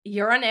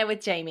You're on air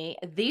with Jamie,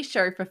 the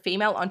show for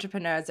female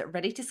entrepreneurs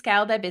ready to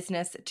scale their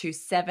business to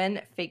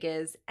 7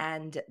 figures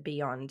and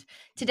beyond.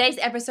 Today's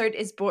episode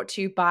is brought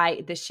to you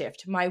by The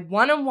Shift, my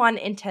one-on-one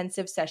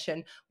intensive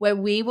session where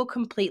we will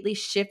completely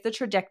shift the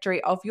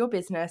trajectory of your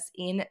business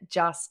in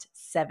just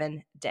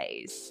 7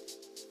 days.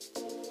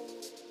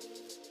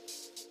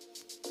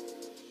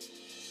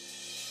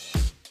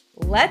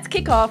 Let's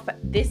kick off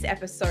this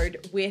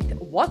episode with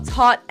what's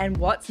hot and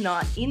what's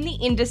not in the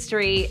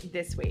industry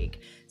this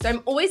week. So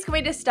I'm always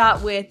going to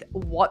start with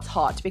what's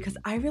hot because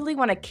I really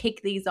want to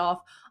kick these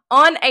off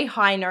on a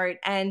high note.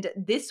 And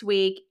this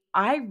week,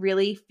 I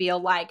really feel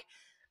like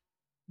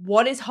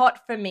what is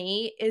hot for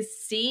me is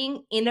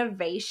seeing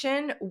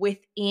innovation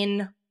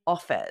within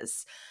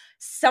offers.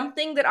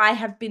 Something that I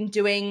have been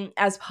doing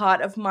as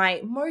part of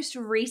my most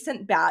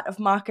recent bout of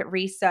market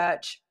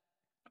research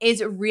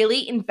is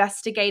really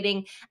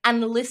investigating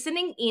and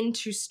listening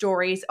into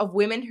stories of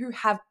women who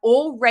have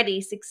already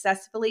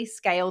successfully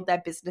scaled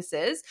their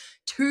businesses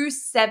to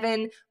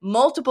 7,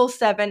 multiple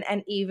 7,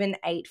 and even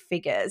 8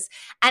 figures.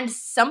 And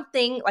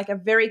something like a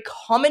very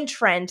common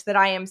trend that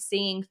I am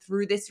seeing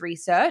through this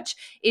research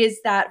is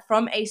that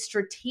from a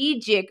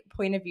strategic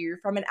point of view,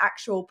 from an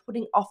actual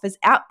putting offers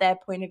out there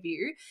point of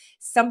view,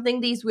 something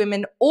these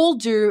women all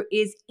do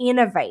is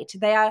innovate.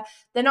 They're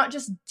not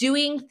just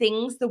doing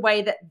things the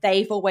way that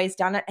they've always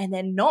done it, and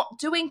they're not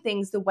doing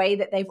things the way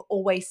that they've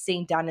always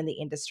seen done in the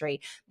industry.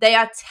 They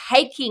are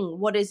taking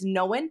what is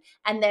known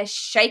and they're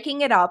shaking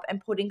it up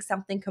and putting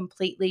something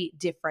completely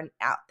different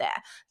out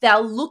there.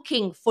 They're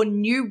looking for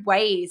new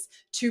ways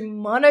to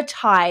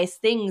monetize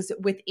things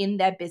within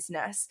their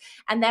business,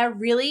 and they're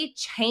really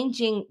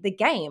changing the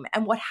game.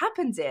 And what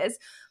happens is,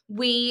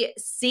 we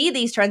see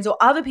these trends, or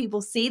other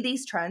people see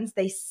these trends,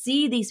 they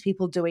see these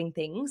people doing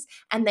things,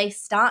 and they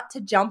start to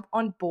jump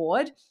on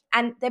board,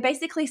 and they're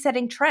basically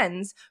setting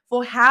trends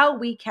for how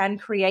we can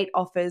create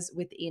offers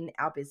within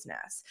our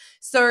business.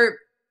 So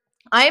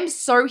I am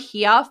so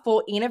here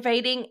for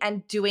innovating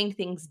and doing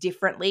things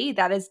differently.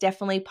 That is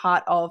definitely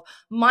part of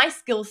my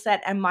skill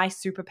set, and my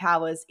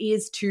superpowers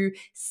is to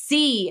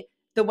see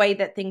the way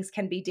that things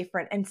can be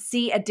different and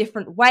see a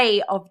different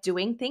way of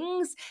doing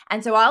things.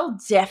 And so I'll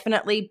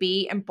definitely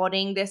be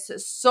embodying this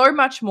so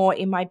much more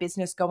in my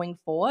business going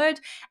forward.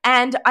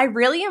 And I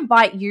really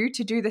invite you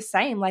to do the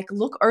same. Like,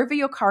 look over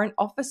your current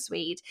offer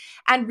suite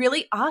and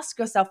really ask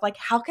yourself, like,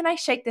 how can I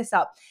shake this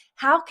up?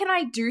 How can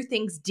I do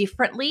things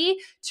differently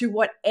to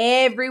what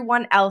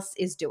everyone else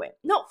is doing?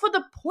 Not for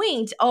the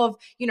point of,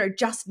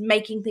 just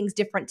making things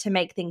different to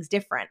make things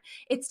different.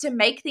 It's to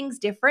make things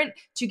different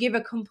to give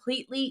a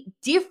completely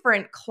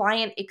different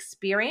client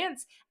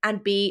experience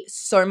and be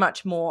so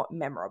much more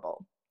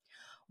memorable.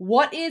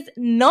 What is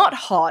not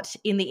hot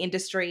in the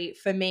industry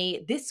for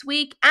me this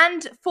week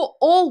and for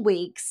all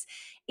weeks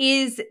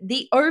is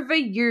the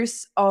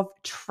overuse of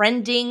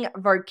trending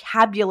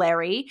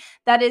vocabulary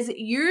that is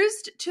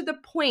used to the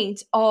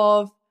point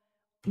of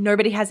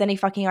nobody has any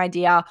fucking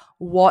idea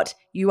what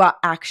you are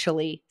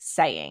actually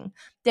saying.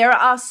 There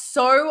are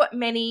so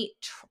many,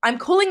 I'm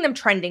calling them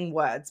trending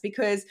words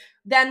because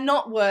they're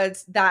not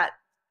words that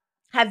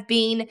have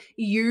been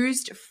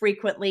used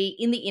frequently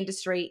in the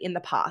industry in the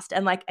past.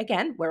 And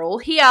again, we're all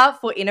here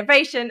for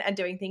innovation and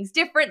doing things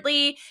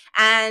differently.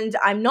 And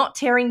I'm not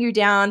tearing you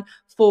down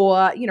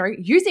for,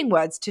 using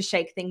words to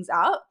shake things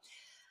up.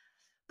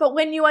 But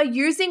when you are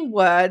using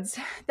words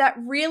that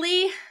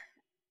really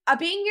are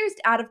being used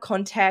out of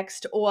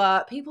context,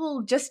 or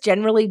people just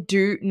generally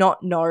do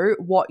not know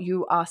what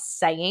you are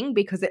saying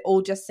because it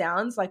all just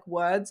sounds like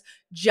words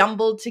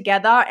jumbled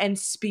together and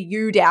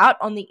spewed out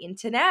on the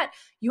internet,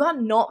 you are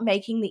not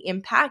making the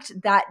impact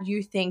that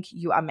you think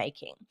you are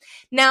making.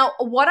 Now,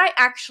 what I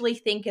actually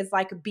think is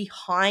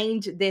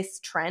behind this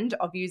trend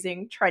of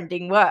using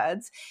trending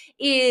words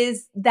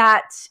is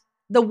that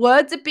the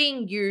words are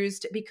being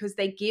used because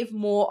they give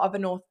more of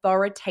an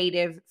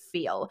authoritative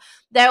feel.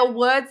 They are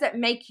words that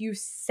make you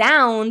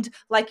sound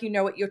like you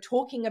know what you're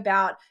talking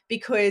about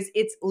because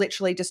it's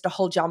literally just a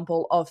whole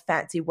jumble of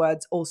fancy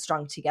words all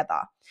strung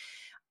together.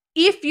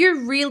 If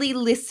you really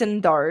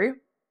listen, though,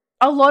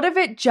 a lot of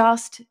it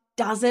just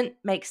doesn't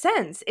make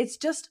sense. It's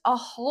just a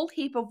whole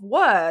heap of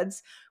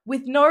words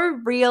with no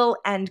real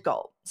end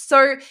goal.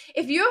 So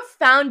if you have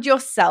found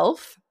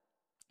yourself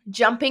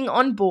jumping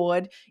on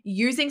board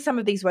using some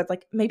of these words,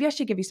 maybe I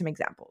should give you some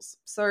examples.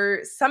 So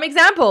some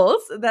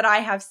examples that I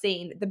have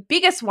seen, the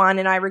biggest one,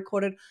 and I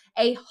recorded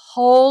a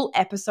whole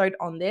episode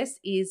on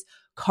this, is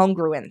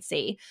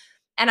congruency.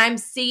 And I'm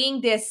seeing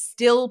this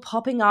still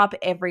popping up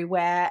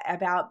everywhere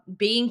about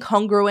being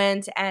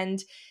congruent.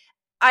 And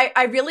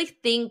I really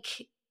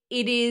think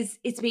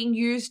it's being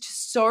used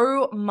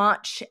so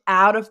much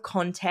out of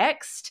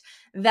context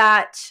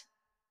that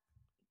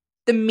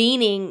the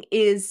meaning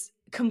is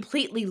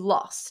completely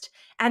lost.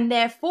 And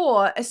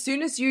therefore, as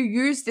soon as you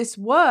use this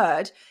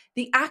word,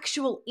 the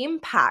actual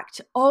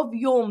impact of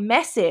your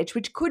message,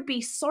 which could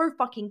be so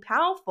fucking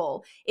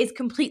powerful, is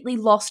completely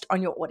lost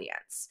on your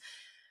audience.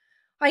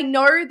 I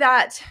know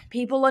that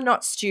people are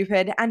not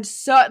stupid, and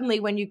certainly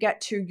when you get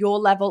to your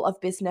level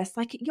of business,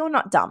 like, you're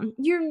not dumb.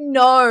 You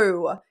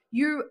know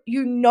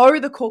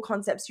the core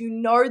concepts, you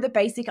know the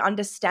basic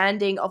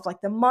understanding of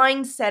like the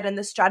mindset and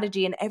the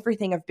strategy and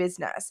everything of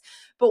business.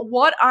 But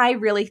what I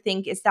really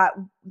think is that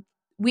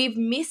we've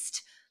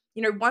missed,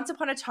 once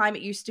upon a time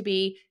it used to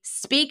be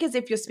speak as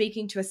if you're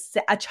speaking to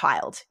a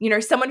child,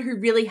 someone who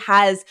really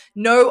has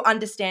no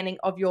understanding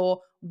of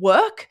your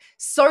work,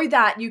 so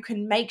that you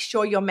can make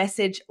sure your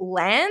message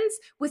lands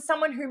with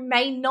someone who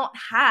may not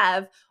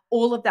have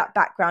all of that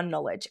background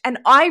knowledge. And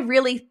I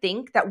really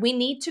think that we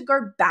need to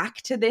go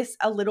back to this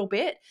a little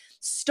bit.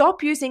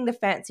 Stop using the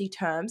fancy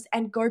terms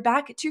and go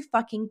back to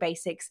fucking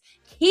basics.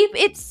 Keep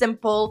it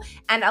simple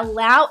and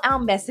allow our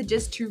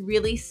messages to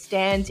really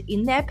stand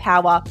in their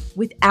power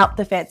without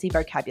the fancy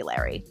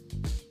vocabulary.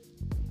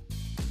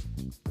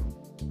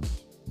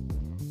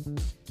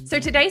 So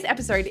today's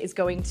episode is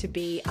going to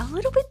be a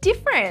little bit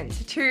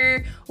different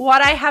to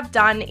what I have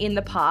done in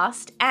the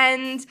past.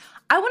 And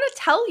I want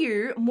to tell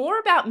you more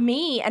about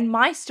me and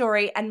my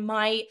story and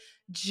my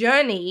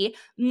journey.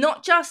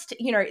 Not just,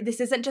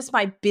 this isn't just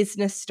my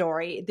business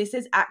story. This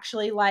is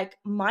actually like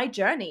my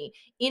journey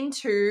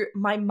into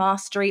my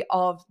mastery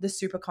of the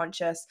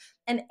superconscious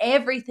and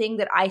everything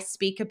that I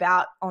speak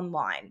about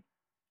online.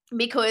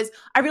 Because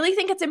I really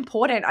think it's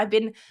important. I've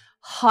been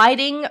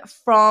hiding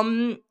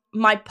from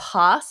my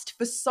past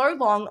for so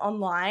long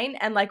online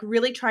and like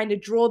really trying to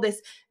draw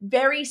this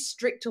very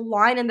strict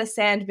line in the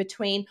sand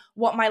between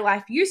what my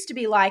life used to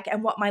be like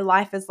and what my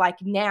life is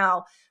like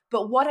now.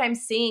 But what I'm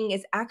seeing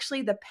is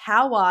actually the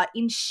power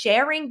in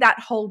sharing that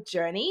whole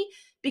journey,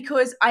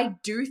 because I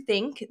do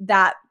think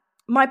that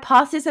my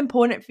past is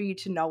important for you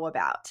to know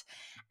about.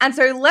 And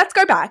so let's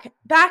go back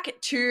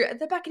to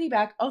the backity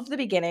back of the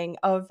beginning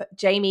of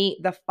Jamie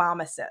the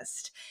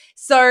pharmacist.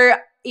 So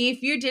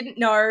if you didn't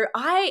know,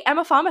 I am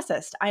a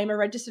pharmacist. I am a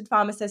registered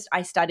pharmacist.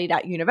 I studied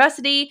at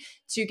university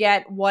to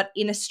get what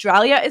in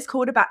Australia is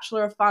called a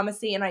Bachelor of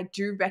Pharmacy. And I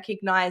do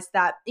recognize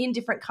that in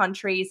different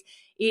countries,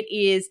 it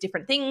is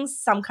different things.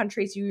 Some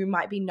countries you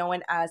might be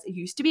known as, it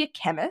used to be a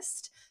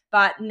chemist,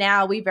 but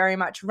now we very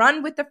much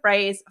run with the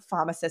phrase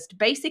pharmacist.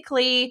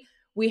 Basically,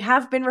 we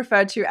have been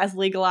referred to as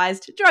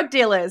legalized drug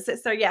dealers.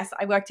 So yes,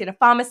 I worked in a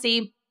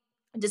pharmacy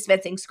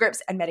dispensing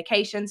scripts and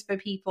medications for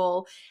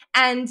people.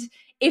 And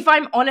if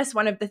I'm honest,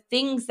 one of the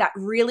things that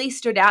really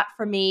stood out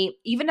for me,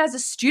 even as a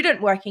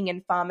student working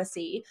in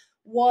pharmacy,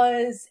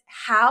 was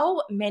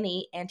how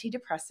many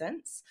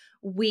antidepressants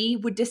we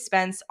would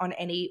dispense on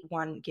any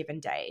one given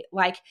day.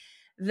 Like,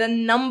 the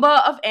number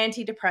of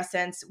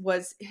antidepressants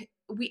was,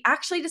 we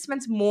actually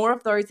dispense more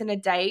of those in a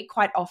day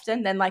quite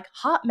often than like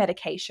heart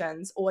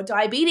medications or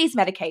diabetes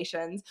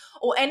medications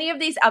or any of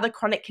these other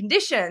chronic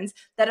conditions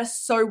that are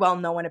so well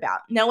known about.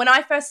 Now, when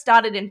I first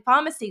started in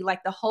pharmacy,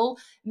 like the whole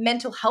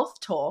mental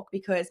health talk,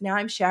 because now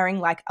I'm sharing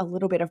like a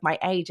little bit of my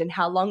age and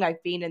how long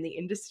I've been in the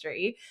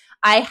industry.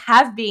 I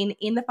have been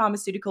in the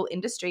pharmaceutical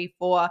industry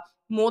for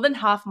more than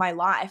half my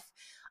life.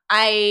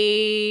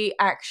 I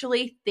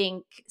actually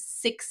think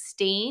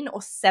 16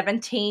 or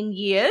 17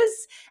 years.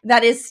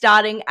 That is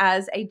starting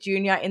as a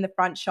junior in the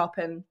front shop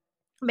and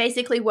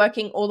basically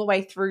working all the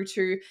way through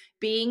to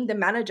being the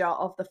manager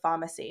of the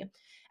pharmacy.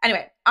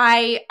 Anyway,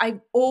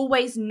 I've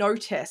always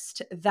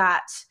noticed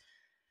that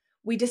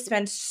we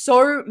dispense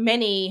so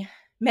many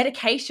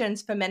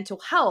medications for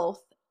mental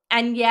health,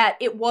 and yet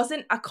it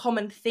wasn't a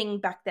common thing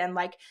back then.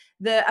 Like,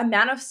 the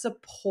amount of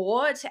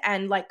support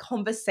and like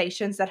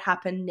conversations that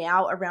happen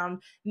now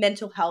around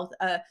mental health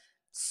are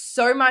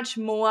so much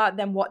more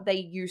than what they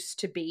used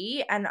to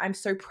be. And I'm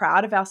so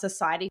proud of our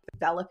society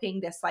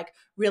developing this like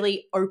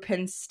really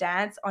open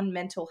stance on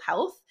mental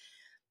health.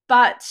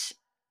 But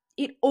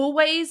it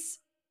always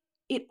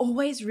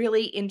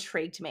really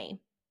intrigued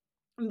me,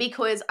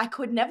 because I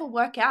could never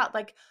work out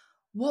like,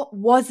 what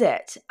was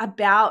it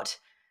about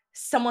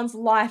someone's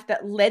life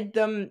that led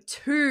them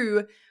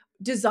to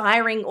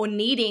desiring or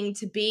needing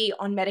to be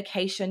on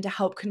medication to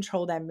help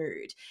control their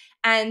mood?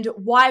 And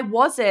why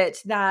was it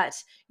that,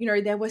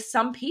 there were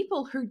some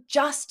people who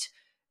just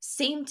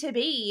seemed to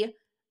be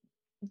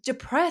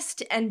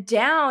depressed and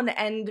down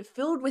and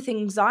filled with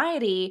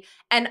anxiety,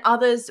 and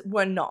others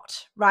were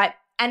not, right?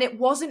 And it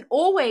wasn't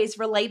always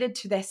related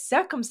to their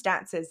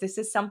circumstances. This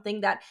is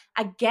something that,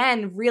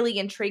 again, really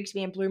intrigued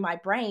me and blew my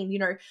brain.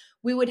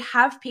 We would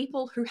have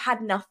people who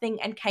had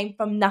nothing and came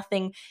from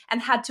nothing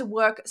and had to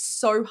work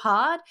so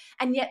hard,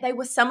 and yet they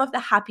were some of the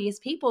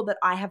happiest people that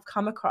I have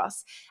come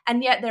across.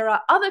 And yet there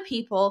are other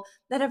people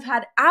that have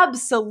had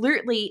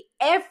absolutely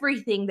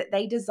everything that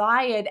they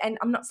desired. And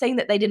I'm not saying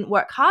that they didn't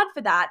work hard for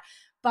that,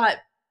 but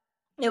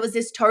there was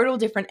this total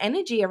different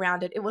energy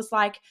around it. It was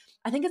like,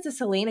 I think it's a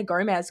Selena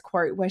Gomez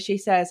quote where she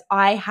says,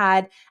 I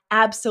had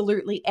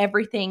absolutely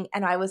everything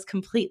and I was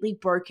completely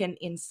broken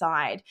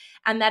inside.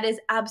 And that is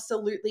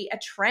absolutely a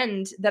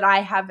trend that I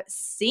have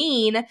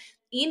seen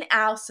in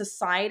our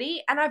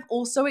society, and I've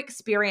also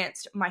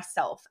experienced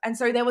myself. And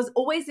so there was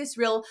always this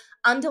real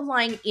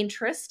underlying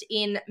interest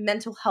in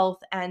mental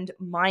health and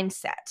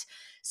mindset.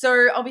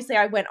 So obviously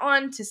I went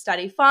on to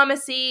study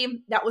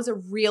pharmacy. That was a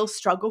real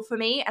struggle for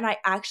me. And I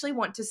actually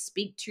want to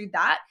speak to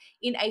that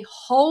in a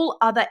whole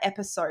other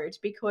episode,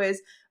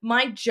 because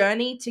my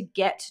journey to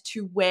get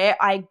to where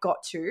I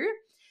got to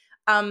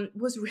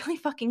was really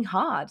fucking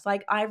hard.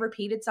 Like, I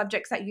repeated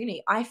subjects at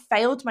uni. I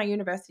failed my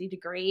university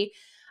degree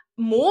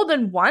more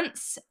than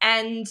once,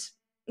 and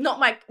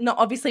not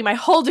obviously my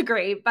whole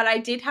degree, but I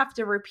did have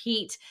to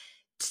repeat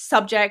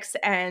subjects,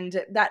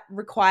 and that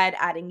required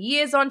adding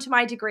years onto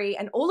my degree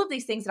and all of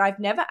these things that I've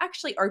never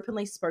actually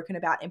openly spoken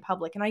about in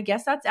public. And I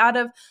guess that's out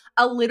of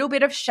a little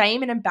bit of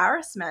shame and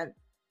embarrassment.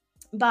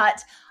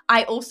 But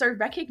I also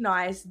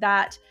recognize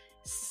that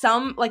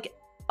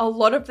a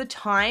lot of the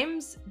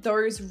times,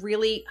 those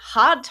really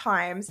hard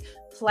times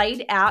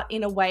played out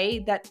in a way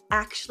that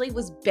actually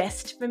was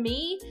best for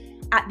me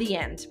at the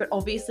end. But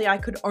obviously I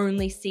could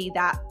only see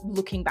that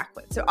looking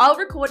backwards. So I'll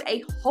record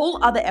a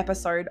whole other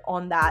episode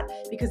on that,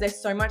 because there's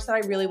so much that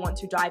I really want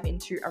to dive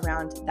into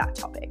around that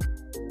topic.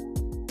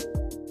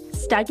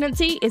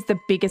 Stagnancy is the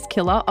biggest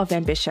killer of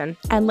ambition.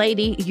 And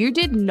lady, you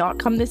did not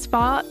come this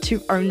far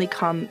to only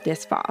come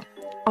this far.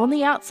 On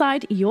the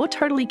outside, you're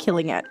totally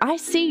killing it. I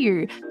see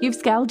you. You've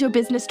scaled your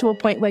business to a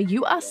point where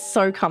you are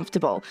so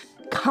comfortable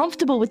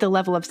with the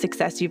level of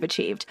success you've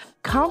achieved,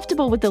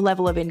 comfortable with the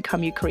level of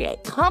income you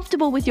create,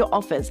 comfortable with your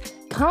offers,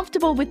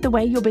 comfortable with the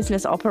way your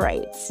business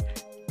operates.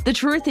 The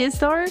truth is,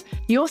 though,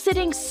 you're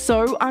sitting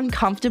so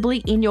uncomfortably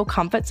in your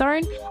comfort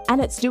zone, and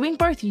it's doing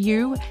both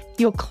you,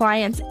 your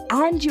clients,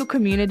 and your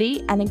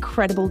community an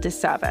incredible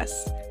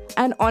disservice.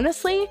 And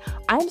honestly,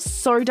 I'm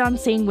so done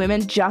seeing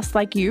women just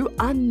like you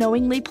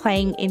unknowingly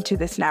playing into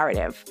this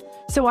narrative.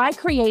 So I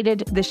created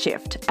The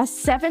Shift, a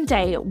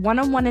 7-day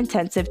one-on-one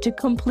intensive to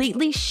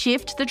completely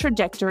shift the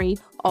trajectory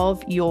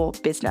of your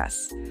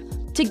business.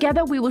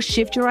 Together, we will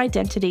shift your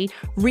identity,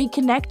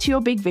 reconnect to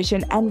your big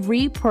vision, and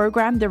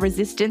reprogram the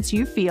resistance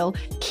you feel,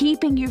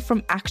 keeping you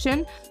from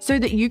action so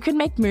that you can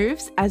make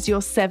moves as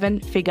your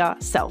 7-figure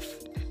self.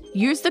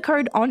 Use the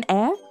code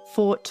ONAIR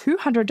for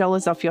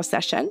 $200 off your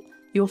session.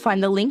 You'll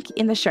find the link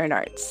in the show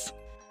notes.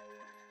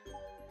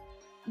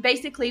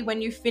 Basically,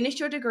 when you finish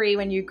your degree,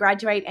 when you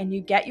graduate and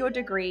you get your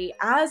degree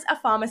as a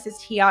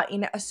pharmacist here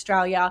in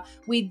Australia,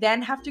 we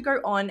then have to go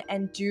on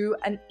and do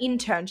an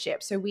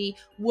internship. So we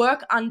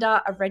work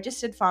under a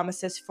registered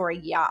pharmacist for a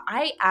year.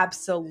 I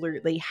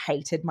absolutely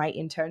hated my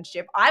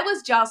internship. I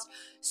was just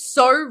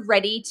so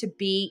ready to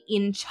be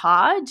in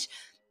charge.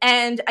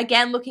 And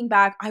again, looking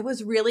back, I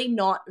was really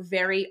not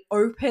very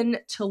open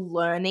to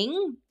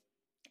learning.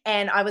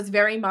 And I was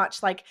very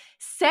much like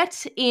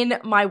set in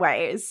my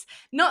ways,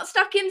 not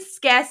stuck in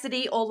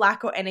scarcity or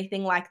lack or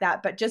anything like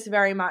that, but just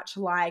very much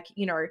like,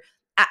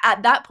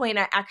 at that point,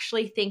 I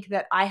actually think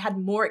that I had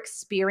more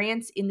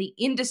experience in the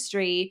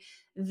industry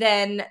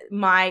than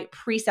my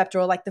preceptor,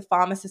 or like the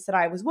pharmacist that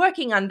I was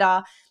working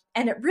under.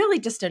 And it really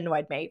just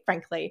annoyed me,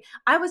 frankly.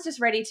 I was just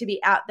ready to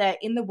be out there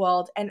in the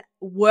world and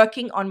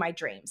working on my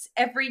dreams.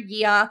 Every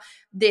year,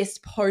 this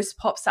post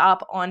pops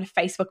up on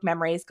Facebook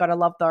Memories. Gotta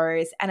love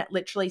those. And it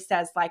literally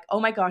says like, oh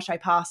my gosh, I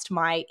passed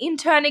my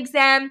intern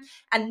exam.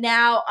 And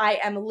now I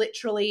am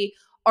literally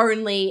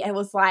only, it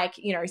was like,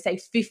 say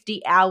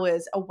 50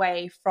 hours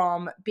away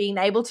from being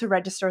able to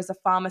register as a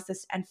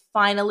pharmacist and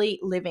finally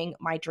living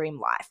my dream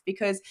life.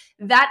 Because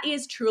that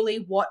is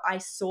truly what I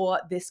saw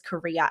this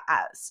career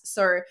as.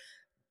 So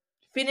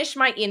finished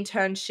my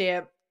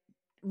internship,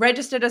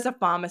 registered as a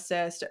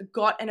pharmacist,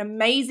 got an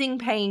amazing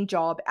paying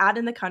job out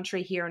in the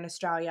country here in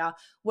Australia,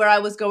 where I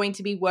was going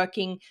to be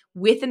working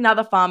with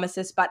another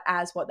pharmacist, but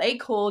as what they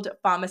called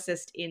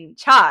pharmacist in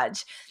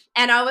charge.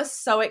 And I was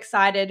so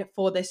excited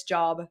for this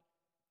job.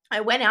 I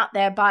went out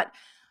there, but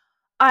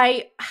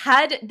I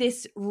had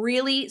this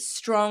really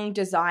strong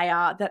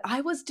desire that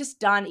I was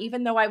just done,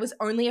 even though I was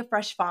only a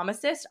fresh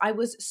pharmacist, I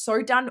was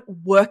so done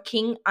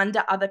working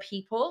under other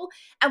people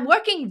and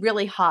working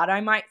really hard, I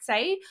might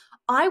say.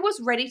 I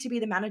was ready to be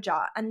the manager,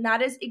 and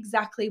that is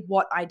exactly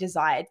what I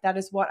desired. That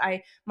is what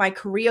my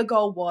career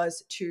goal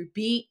was, to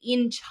be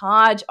in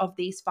charge of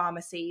these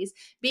pharmacies,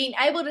 being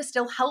able to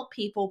still help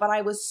people, but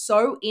I was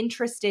so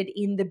interested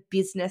in the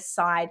business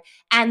side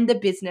and the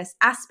business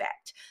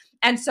aspect.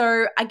 And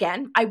so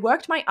again, I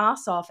worked my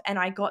ass off and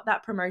I got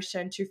that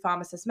promotion to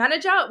pharmacist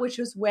manager, which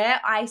was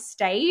where I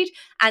stayed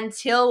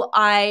until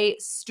I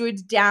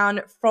stood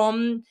down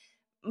from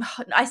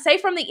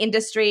the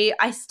industry.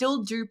 I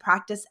still do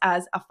practice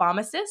as a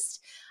pharmacist,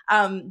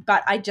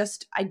 but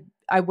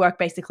I work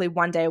basically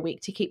 1 day a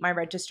week to keep my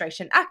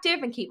registration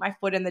active and keep my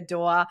foot in the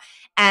door.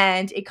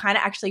 And it kind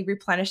of actually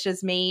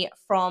replenishes me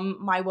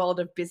from my world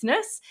of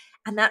business.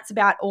 And that's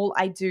about all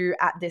I do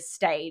at this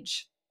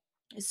stage.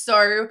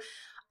 So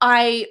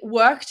I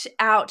worked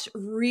out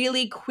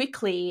really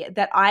quickly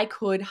that I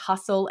could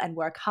hustle and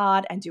work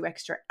hard and do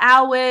extra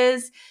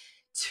hours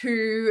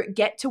to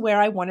get to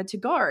where I wanted to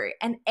go.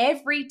 And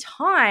every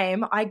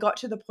time I got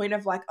to the point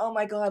of like, oh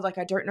my God, like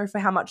I don't know for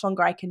how much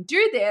longer I can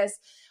do this,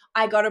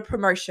 I got a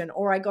promotion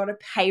or I got a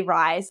pay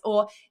rise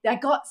or I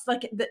got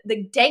like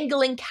the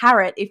dangling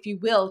carrot, if you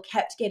will,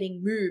 kept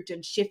getting moved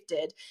and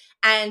shifted,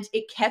 and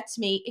it kept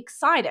me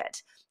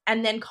excited.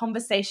 And then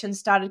conversations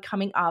started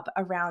coming up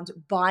around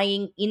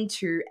buying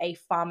into a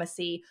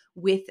pharmacy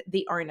with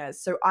the owners.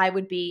 So I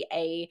would be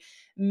a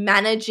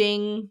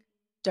managing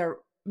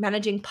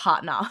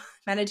partner,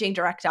 managing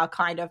director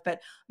kind of,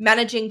 but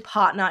managing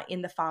partner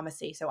in the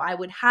pharmacy. So I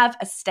would have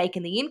a stake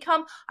in the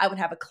income. I would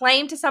have a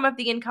claim to some of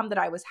the income that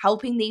I was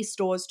helping these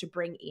stores to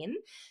bring in.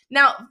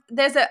 Now,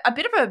 there's a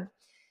bit of a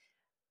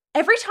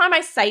every time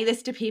I say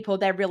this to people,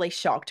 they're really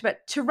shocked.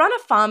 But to run a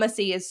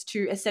pharmacy is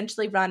to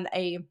essentially run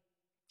a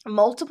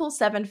multiple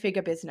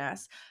seven-figure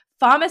business.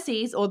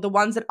 Pharmacies, or the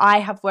ones that I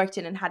have worked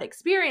in and had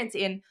experience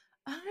in,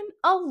 earn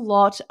a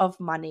lot of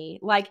money.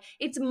 Like,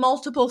 it's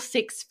multiple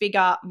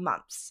six-figure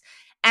months.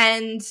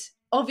 And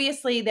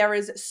obviously, there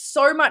is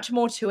so much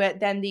more to it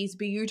than these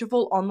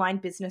beautiful online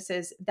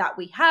businesses that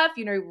we have.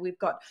 You know, we've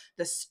got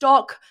the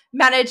stock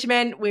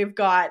management, we've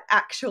got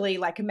actually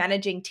like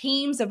managing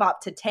teams of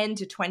up to 10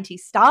 to 20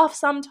 staff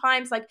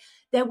sometimes. Like,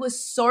 there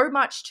was so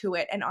much to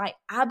it, and I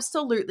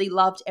absolutely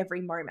loved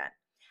every moment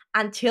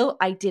until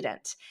I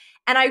didn't.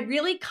 And I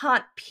really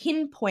can't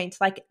pinpoint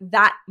like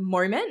that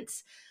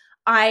moment.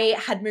 I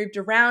had moved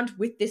around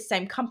with this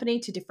same company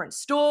to different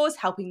stores,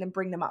 helping them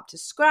bring them up to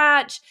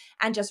scratch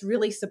and just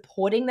really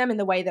supporting them in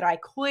the way that I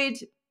could.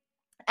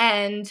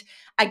 And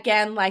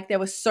again, like there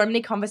were so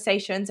many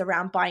conversations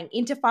around buying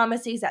into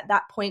pharmacies. At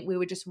that point, we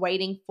were just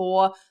waiting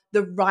for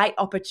the right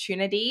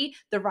opportunity,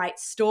 the right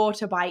store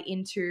to buy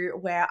into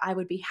where I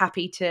would be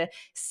happy to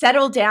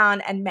settle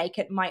down and make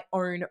it my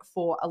own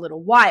for a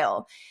little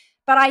while.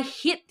 But I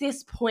hit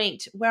this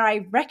point where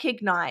I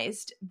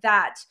recognized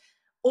that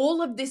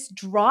all of this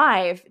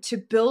drive to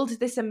build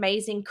this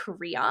amazing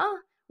career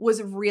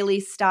was really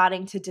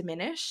starting to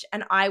diminish,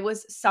 and I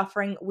was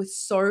suffering with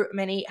so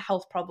many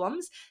health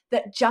problems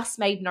that just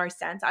made no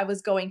sense. I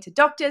was going to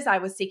doctors, I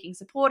was seeking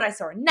support, I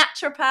saw a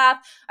naturopath,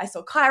 I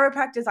saw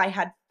chiropractors, I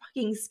had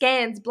fucking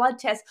scans, blood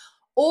tests,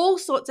 all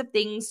sorts of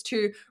things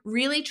to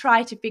really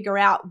try to figure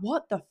out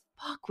what the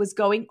fuck was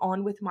going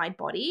on with my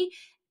body,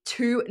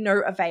 to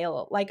no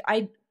avail. Like,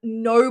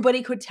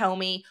 nobody could tell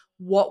me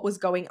what was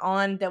going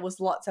on. There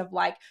was lots of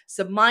like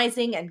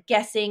surmising and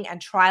guessing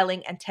and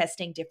trialing and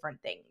testing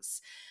different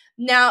things.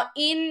 Now,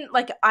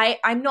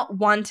 I'm not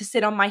one to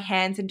sit on my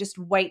hands and just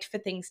wait for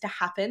things to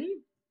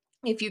happen.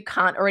 If you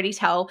can't already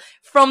tell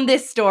from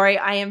this story,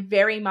 I am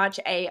very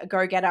much a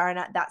go-getter, and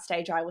at that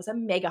stage I was a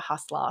mega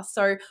hustler.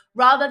 So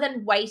rather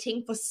than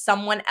waiting for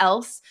someone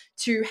else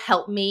to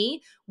help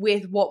me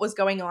with what was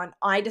going on,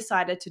 I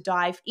decided to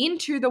dive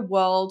into the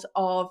world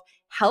of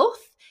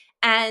health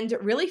and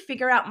really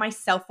figure out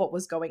myself what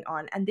was going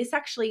on. And this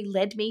actually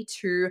led me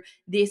to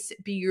this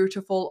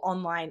beautiful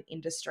online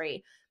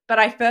industry. But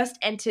I first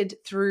entered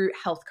through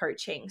health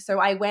coaching. So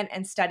I went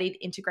and studied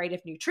integrative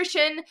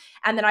nutrition,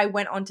 and then I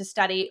went on to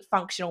study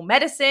functional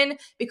medicine,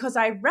 because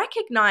I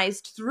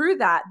recognized through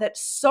that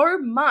so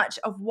much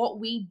of what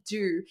we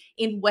do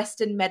in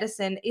Western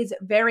medicine is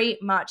very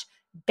much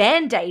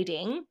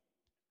band-aiding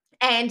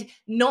and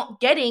not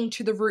getting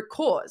to the root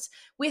cause.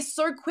 We're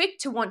so quick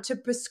to want to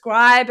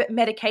prescribe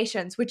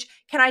medications, which,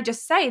 can I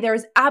just say, there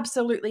is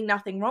absolutely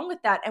nothing wrong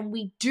with that. And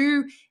we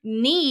do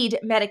need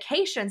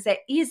medications. There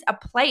is a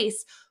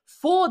place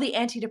for the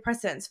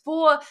antidepressants,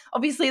 for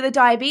obviously the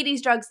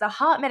diabetes drugs, the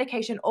heart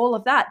medication, all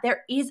of that.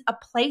 There is a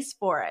place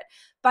for it.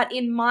 But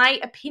in my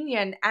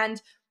opinion,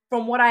 and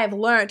from what I have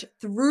learned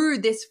through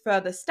this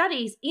further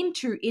studies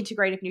into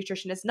integrative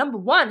nutrition, is number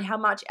one, how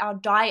much our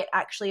diet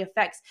actually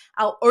affects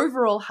our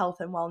overall health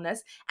and wellness.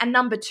 And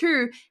number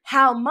two,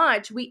 how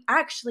much we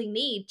actually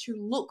need to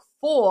look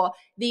for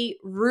the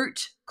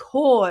root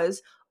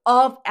cause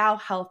of our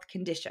health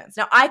conditions.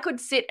 Now, I could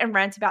sit and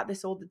rant about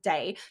this all the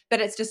day, but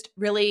it's just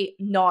really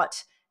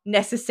not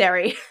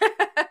necessary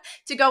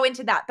to go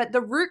into that. But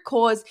the root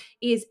cause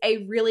is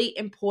a really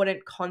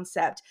important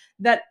concept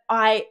that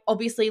I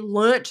obviously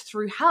learnt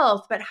through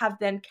health, but have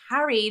then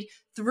carried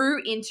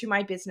through into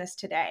my business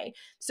today.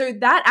 So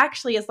that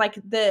actually is like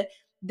the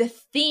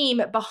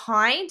theme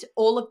behind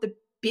all of the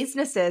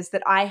businesses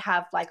that I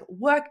have like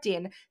worked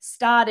in,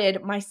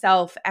 started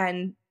myself,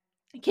 and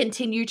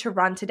continue to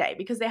run today,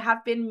 because there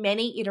have been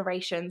many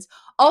iterations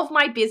of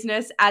my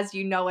business as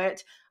you know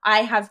it. I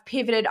have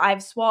pivoted,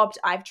 I've swapped,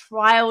 I've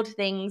trialed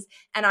things,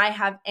 and I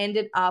have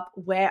ended up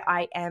where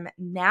I am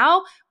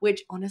now,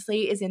 which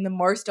honestly is in the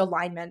most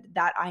alignment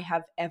that I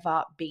have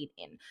ever been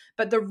in.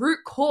 But the root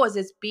cause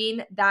has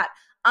been that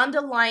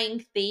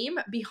underlying theme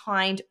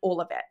behind all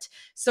of it.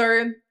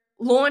 So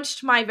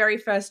launched my very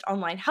first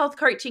online health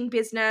coaching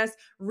business,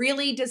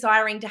 really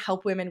desiring to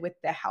help women with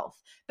their health,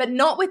 but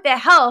not with their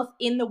health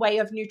in the way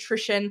of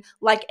nutrition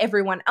like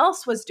everyone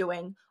else was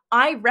doing.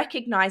 I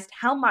recognized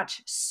how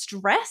much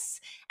stress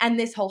and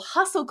this whole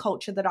hustle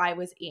culture that I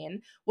was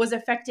in was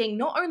affecting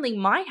not only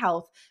my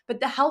health, but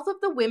the health of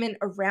the women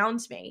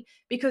around me.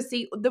 Because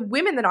the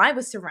women that I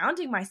was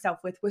surrounding myself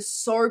with were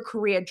so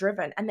career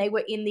driven, and they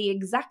were in the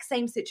exact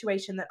same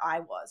situation that I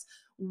was.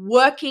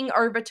 working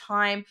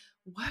overtime,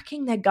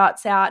 working their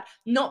guts out,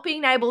 not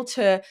being able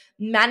to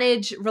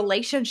manage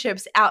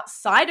relationships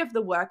outside of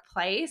the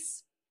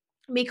workplace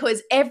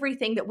because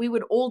everything that we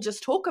would all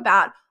just talk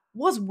about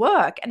was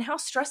work and how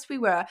stressed we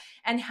were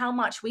and how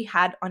much we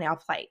had on our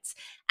plates.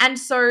 And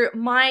so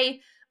my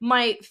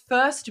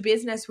first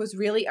business was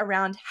really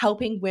around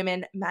helping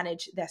women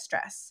manage their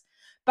stress.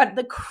 But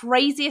the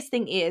craziest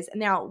thing is,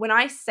 now when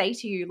I say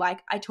to you,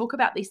 like, I talk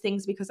about these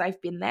things because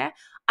I've been there,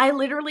 I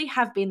literally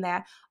have been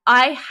there.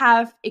 I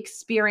have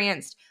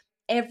experienced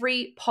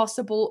every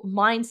possible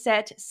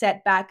mindset,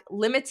 setback,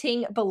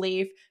 limiting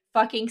belief,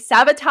 fucking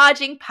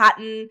sabotaging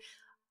pattern,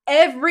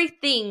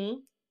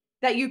 everything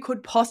that you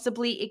could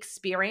possibly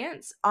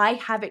experience, I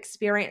have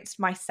experienced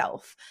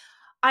myself.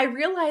 I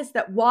realized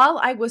that while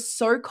I was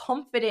so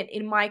confident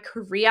in my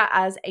career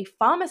as a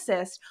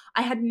pharmacist,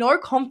 I had no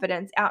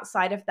confidence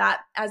outside of that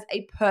as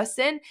a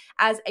person,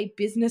 as a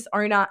business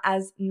owner,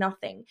 as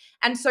nothing.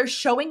 And so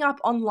showing up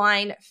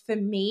online for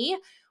me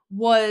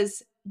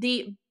was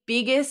the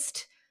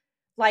biggest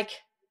like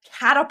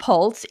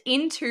catapult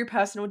into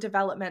personal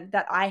development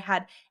that I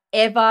had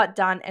ever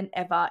done and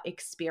ever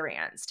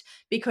experienced,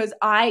 because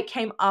I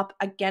came up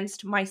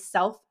against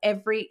myself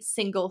every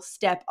single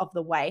step of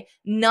the way.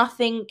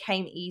 Nothing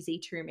came easy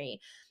to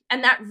me.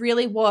 And that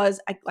really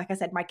was, like I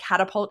said, my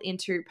catapult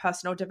into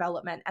personal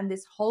development and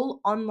this whole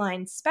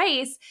online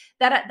space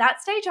that at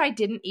that stage I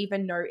didn't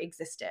even know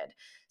existed.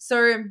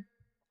 So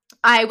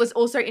I was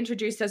also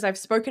introduced, as I've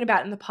spoken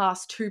about in the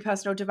past, to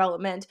personal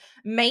development,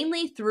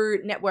 mainly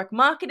through network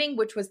marketing,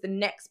 which was the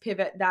next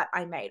pivot that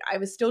I made. I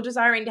was still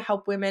desiring to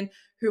help women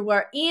who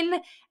were in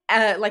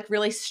like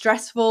really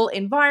stressful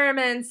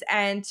environments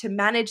and to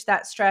manage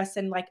that stress.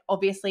 And like,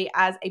 obviously,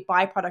 as a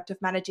byproduct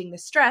of managing the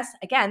stress,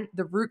 again,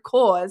 the root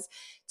cause,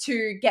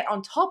 to get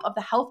on top of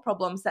the health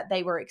problems that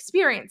they were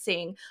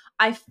experiencing,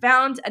 I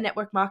found a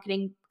network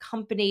marketing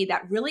company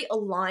that really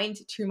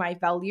aligned to my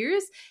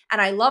values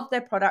and I loved their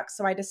products.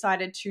 So I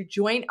decided to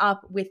join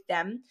up with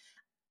them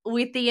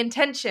with the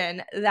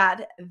intention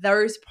that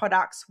those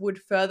products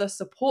would further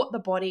support the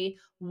body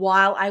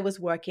while I was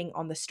working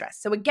on the stress.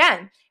 So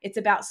again, it's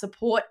about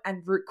support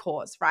and root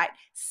cause, right?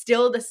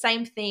 Still the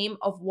same theme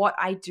of what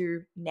I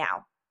do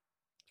now.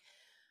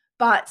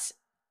 But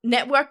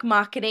network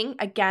marketing,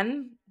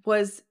 again,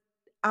 was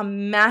a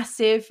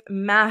massive,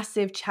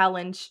 massive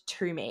challenge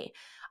to me.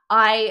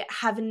 I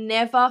have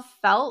never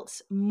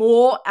felt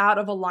more out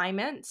of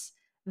alignment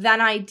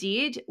than I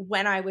did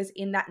when I was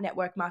in that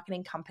network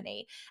marketing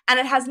company. And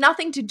it has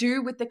nothing to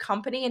do with the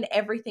company and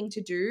everything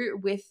to do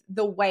with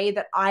the way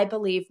that I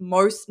believe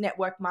most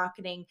network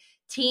marketing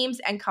teams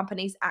and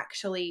companies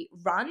actually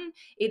run.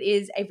 It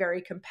is a very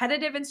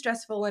competitive and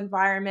stressful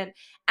environment.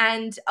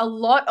 And a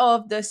lot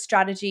of the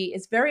strategy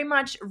is very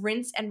much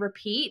rinse and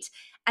repeat.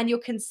 And you're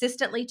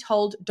consistently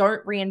told,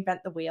 don't reinvent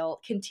the wheel,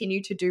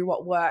 continue to do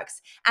what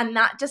works. And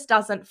that just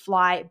doesn't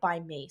fly by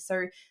me.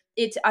 So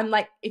it's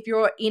unlike if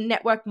you're in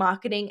network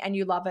marketing and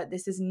you love it,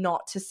 this is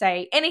not to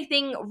say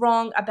anything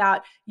wrong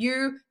about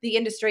you, the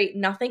industry,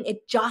 nothing.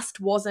 It just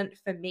wasn't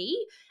for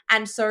me.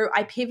 And so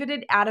I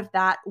pivoted out of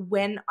that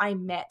when I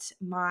met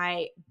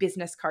my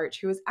business coach,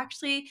 who was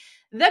actually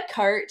the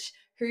coach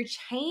who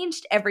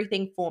changed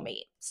everything for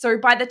me. So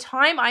by the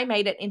time I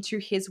made it into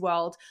his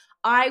world,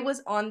 I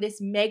was on this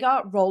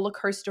mega roller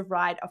coaster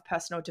ride of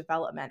personal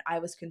development. I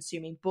was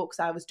consuming books.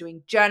 I was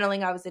doing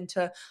journaling. I was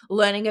into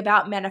learning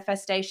about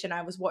manifestation.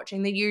 I was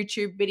watching the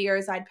YouTube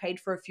videos. I'd paid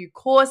for a few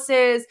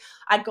courses.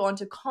 I'd gone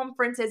to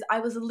conferences.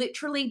 I was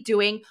literally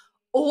doing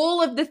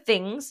all of the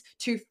things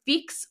to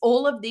fix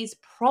all of these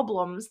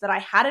problems that I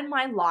had in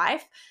my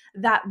life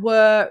that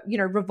were,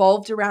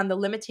 revolved around the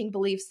limiting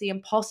beliefs, the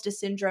imposter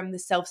syndrome, the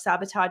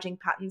self-sabotaging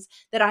patterns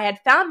that I had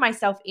found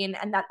myself in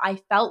and that I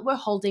felt were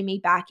holding me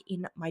back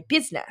in my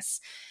business.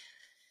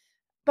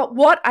 But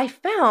what I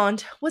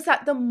found was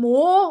that the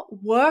more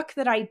work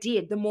that I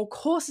did, the more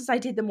courses I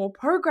did, the more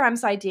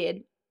programs I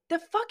did, the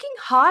fucking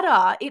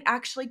harder it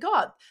actually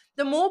got.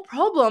 The more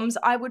problems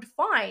I would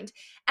find.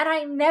 And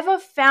I never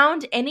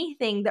found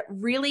anything that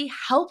really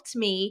helped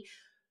me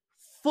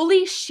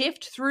fully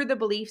shift through the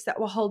beliefs that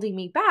were holding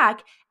me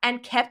back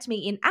and kept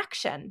me in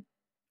action.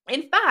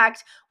 In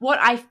fact, what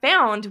I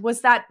found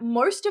was that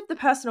most of the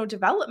personal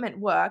development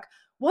work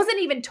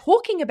wasn't even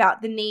talking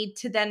about the need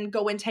to then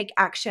go and take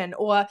action,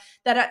 or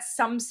that at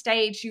some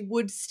stage you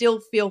would still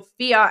feel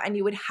fear and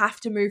you would have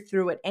to move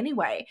through it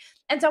anyway.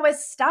 And so I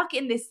was stuck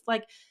in this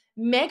like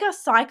mega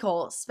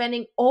cycle,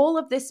 spending all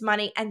of this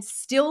money and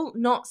still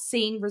not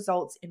seeing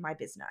results in my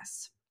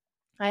business.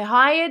 I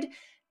hired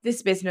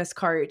this business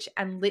coach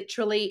and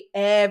literally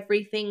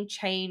everything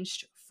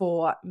changed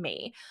for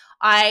me.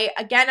 I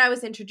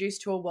was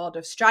introduced to a world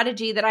of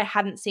strategy that I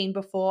hadn't seen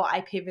before.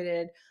 I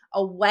pivoted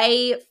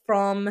away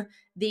from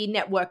the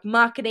network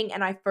marketing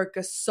and I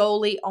focused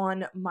solely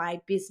on my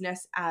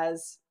business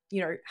as,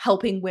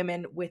 helping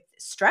women with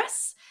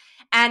stress.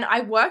 And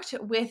I worked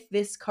with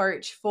this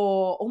coach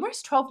for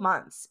almost 12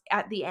 months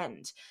at the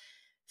end.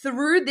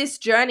 through this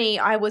journey,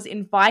 I was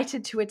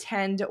invited to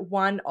attend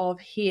one of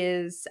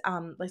his,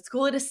 let's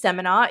call it a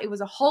seminar. It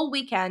was a whole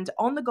weekend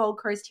on the Gold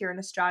Coast here in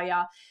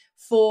Australia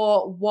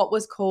for what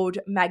was called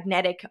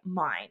Magnetic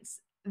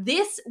Minds.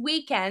 This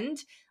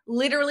weekend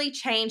literally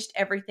changed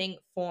everything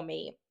for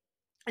me.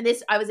 And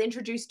this, I was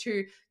introduced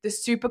to the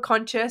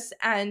superconscious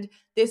and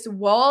this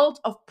world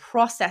of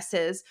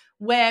processes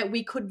where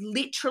we could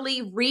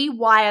literally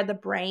rewire the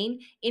brain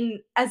in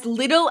as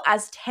little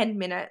as 10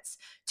 minutes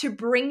to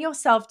bring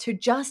yourself to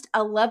just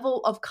a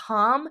level of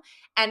calm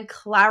and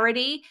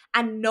clarity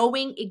and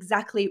knowing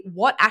exactly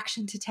what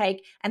action to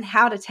take and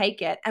how to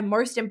take it. And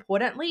most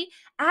importantly,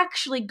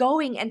 actually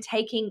going and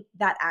taking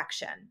that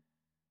action.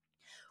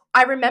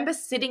 I remember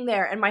sitting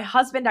there, and my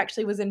husband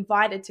actually was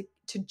invited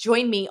to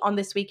join me on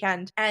this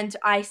weekend. And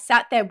I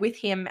sat there with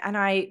him, and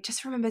I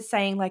just remember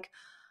saying, like,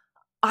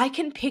 I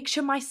can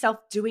picture myself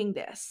doing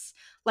this.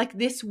 Like,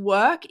 this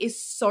work is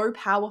so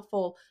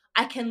powerful.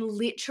 I can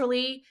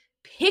literally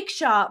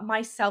picture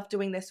myself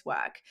doing this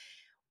work.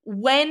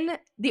 When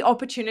the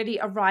opportunity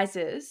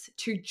arises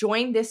to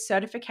join this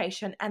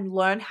certification and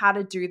learn how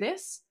to do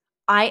this,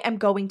 I am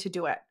going to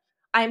do it.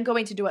 I am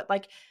going to do it.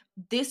 Like,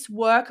 this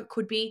work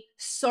could be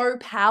so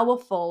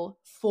powerful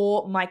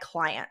for my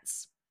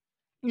clients.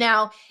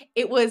 Now,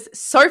 it was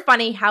so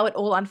funny how it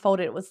all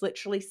unfolded. It was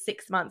literally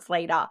 6 months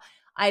later.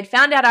 I had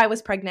found out I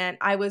was pregnant.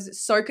 I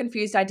was so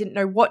confused. I didn't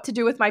know what to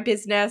do with my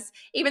business,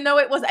 even though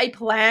it was a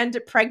planned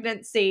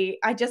pregnancy.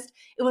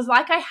 It was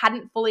like I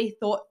hadn't fully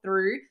thought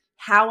through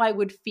how I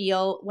would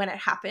feel when it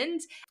happened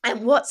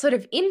and what sort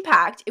of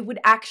impact it would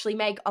actually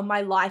make on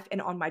my life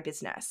and on my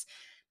business.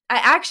 I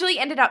actually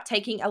ended up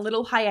taking a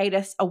little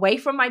hiatus away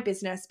from my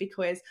business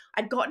because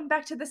I'd gotten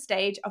back to the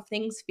stage of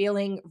things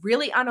feeling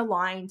really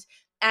unaligned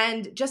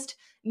and just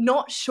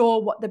not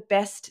sure what the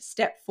best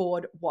step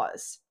forward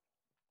was.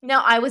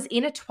 Now, I was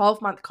in a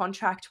 12-month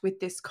contract with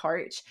this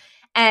coach,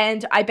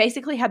 and I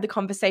basically had the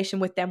conversation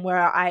with them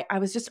where I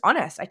was just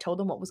honest. I told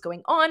them what was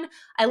going on.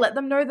 I let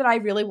them know that I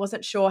really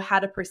wasn't sure how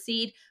to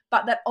proceed,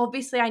 but that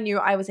obviously I knew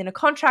I was in a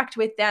contract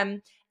with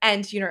them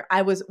and,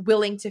 I was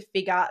willing to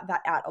figure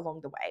that out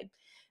along the way.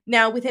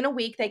 Now, within a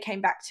week, they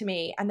came back to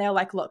me and they're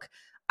like, look,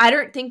 I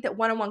don't think that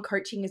one-on-one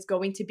coaching is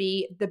going to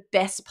be the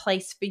best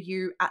place for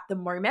you at the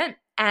moment.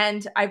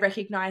 And I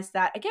recognize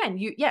that, again,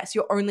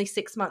 you're only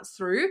 6 months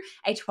through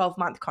a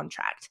 12-month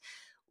contract.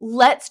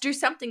 Let's do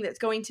something that's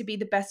going to be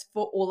the best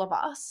for all of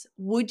us.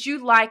 Would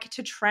you like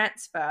to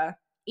transfer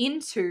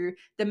into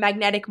the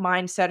Magnetic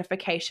Mind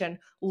certification,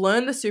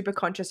 learn the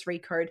Superconscious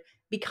Recode,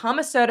 become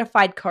a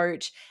certified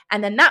coach,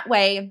 and then that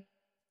way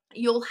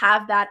you'll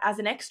have that as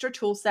an extra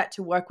tool set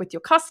to work with your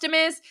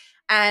customers.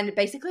 And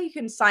basically you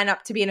can sign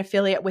up to be an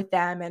affiliate with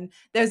them. And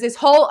there's this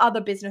whole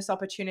other business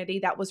opportunity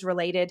that was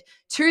related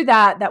to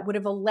that would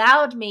have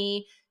allowed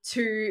me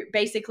to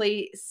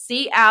basically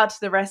see out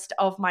the rest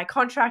of my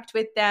contract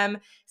with them,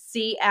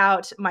 see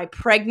out my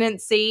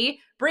pregnancy,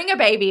 bring a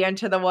baby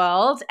into the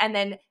world, and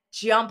then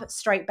jump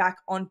straight back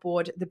on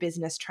board the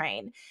business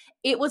train.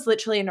 It was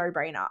literally a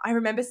no-brainer. I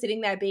remember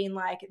sitting there being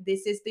like,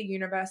 this is the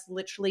universe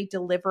literally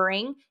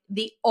delivering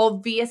the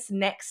obvious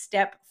next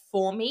step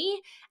for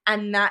me,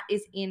 and that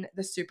is in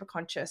the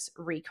Superconscious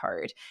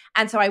Recode.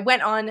 And so I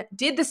went on,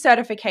 did the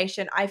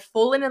certification. I've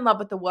fallen in love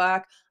with the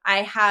work.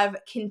 I have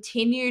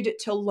continued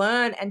to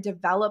learn and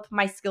develop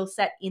my skill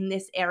set in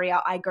this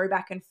area. I go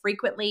back and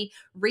frequently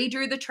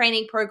redo the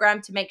training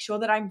program to make sure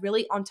that I'm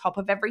really on top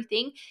of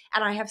everything.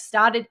 And I have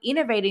started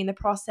innovating the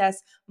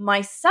process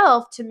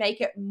myself to make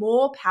it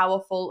more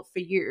powerful for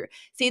you.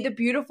 See, the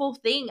beautiful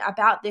thing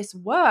about this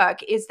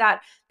work is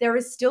that there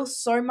is still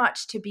so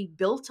much to be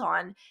built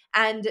on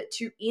and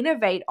to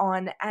innovate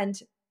on,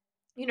 and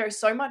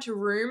so much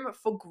room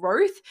for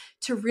growth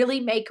to really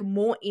make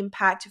more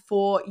impact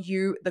for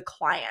you, the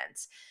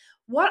client.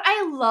 What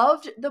I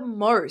loved the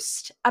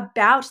most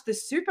about the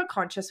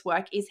Superconscious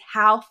work is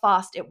how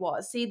fast it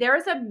was. See, there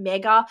is a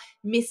mega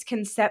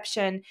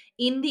misconception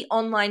in the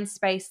online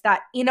space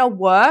that inner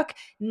work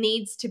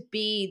needs to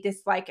be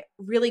this like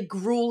really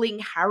grueling,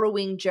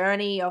 harrowing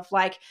journey of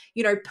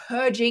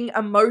purging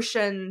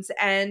emotions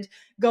and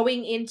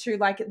going into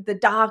like the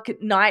dark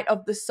night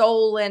of the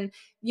soul and,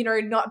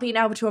 not being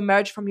able to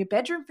emerge from your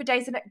bedroom for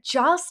days. And it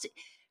just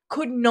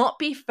could not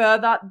be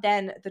further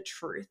than the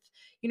truth.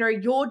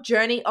 Your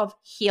journey of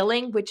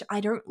healing, which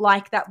I don't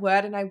like that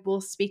word and I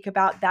will speak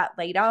about that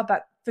later,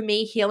 but for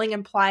me, healing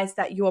implies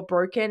that you are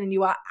broken and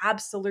you are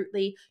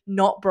absolutely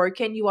not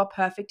broken. You are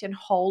perfect and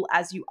whole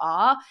as you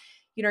are.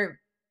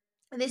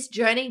 This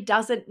journey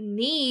doesn't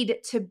need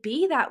to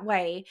be that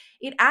way.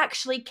 It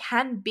actually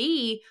can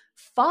be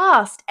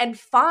fast and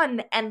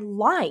fun and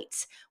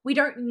light. We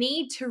don't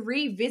need to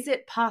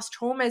revisit past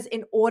traumas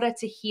in order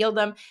to heal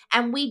them,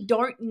 and we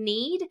don't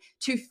need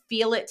to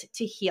feel it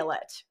to heal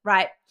it,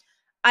 right?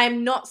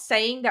 I'm not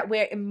saying that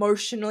we're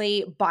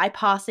emotionally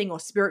bypassing or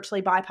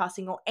spiritually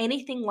bypassing or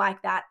anything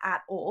like that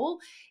at all.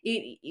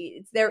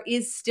 There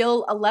is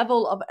still a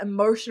level of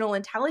emotional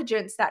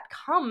intelligence that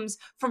comes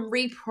from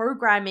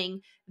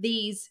reprogramming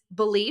these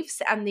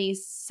beliefs and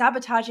these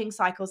sabotaging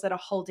cycles that are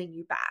holding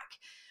you back.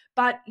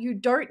 but you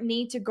don't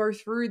need to go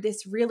through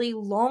this really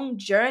long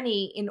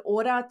journey in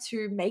order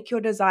to make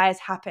your desires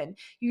happen.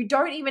 You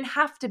don't even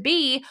have to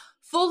be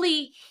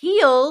fully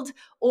healed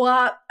or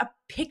a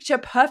picture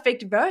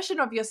perfect version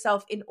of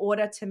yourself in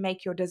order to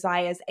make your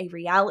desires a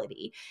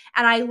reality.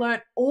 And I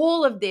learned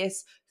all of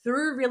this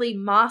through really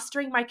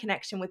mastering my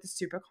connection with the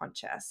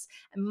superconscious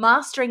and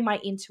mastering my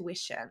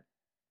intuition,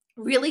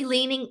 really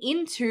leaning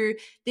into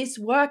this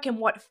work and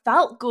what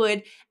felt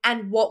good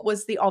and what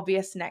was the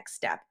obvious next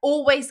step.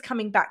 Always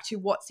coming back to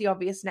what's the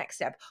obvious next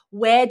step?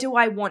 Where do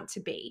I want to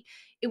be?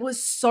 It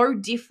was so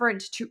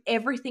different to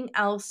everything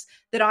else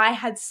that I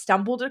had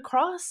stumbled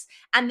across.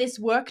 And this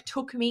work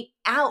took me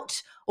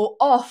out, or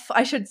off,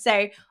 I should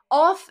say,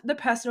 off the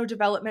personal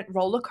development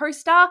roller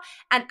coaster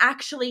and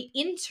actually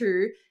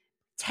into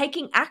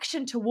taking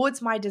action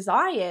towards my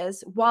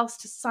desires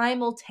whilst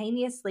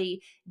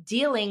simultaneously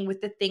dealing with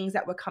the things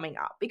that were coming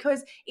up,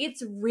 because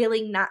it's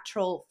really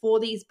natural for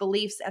these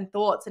beliefs and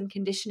thoughts and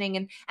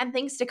conditioning and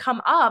things to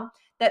come up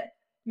that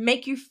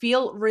make you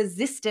feel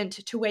resistant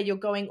to where you're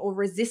going or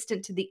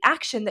resistant to the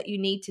action that you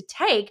need to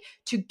take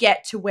to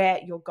get to where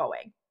you're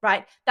going,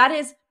 right? That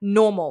is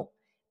normal.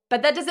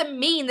 But that doesn't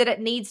mean that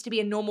it needs to be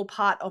a normal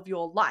part of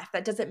your life.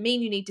 That doesn't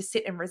mean you need to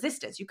sit in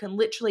resistance. You can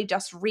literally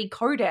just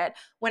recode it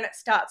when it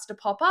starts to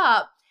pop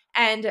up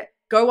and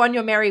go on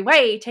your merry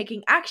way,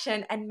 taking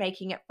action and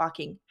making it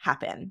fucking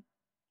happen.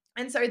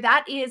 And so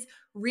that is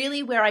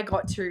really where I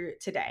got to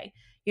today,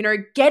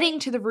 getting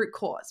to the root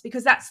cause,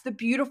 because that's the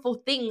beautiful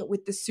thing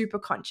with the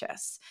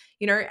superconscious,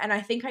 and I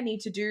think I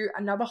need to do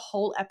another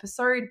whole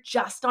episode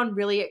just on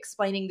really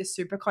explaining the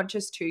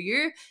superconscious to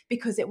you,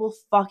 because it will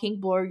fucking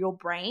blow your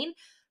brain.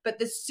 But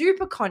the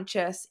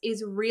superconscious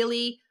is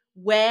really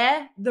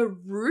where the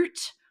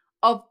root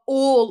of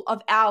all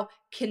of our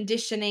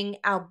conditioning,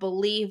 our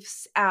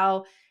beliefs,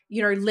 our,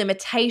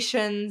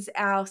 limitations,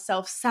 our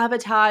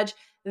self-sabotage,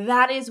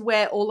 that is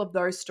where all of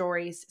those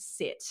stories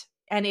sit.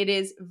 And it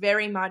is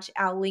very much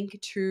our link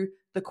to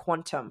the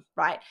quantum,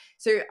 right?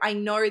 So I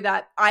know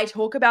that I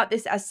talk about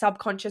this as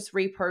subconscious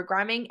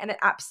reprogramming, and it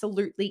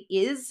absolutely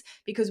is,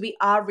 because we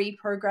are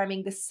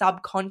reprogramming the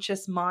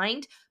subconscious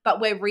mind, but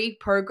we're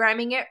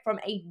reprogramming it from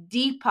a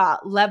deeper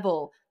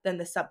level than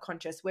the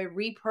subconscious. We're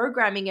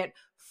reprogramming it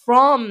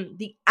from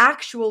the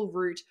actual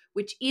root,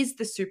 which is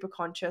the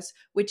superconscious,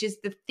 which is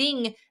the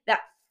thing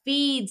that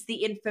feeds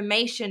the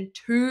information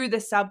to the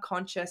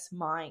subconscious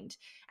mind.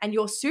 And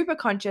your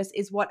superconscious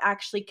is what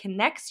actually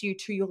connects you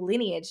to your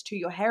lineage, to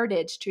your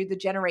heritage, to the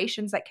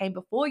generations that came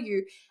before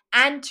you,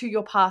 and to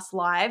your past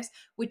lives,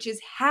 which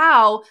is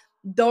how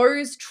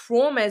those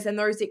traumas and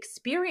those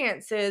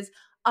experiences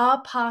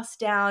are passed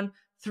down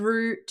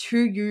through to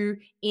you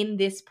in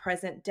this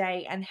present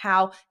day, and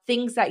how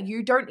things that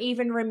you don't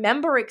even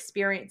remember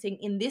experiencing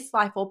in this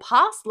life or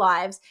past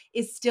lives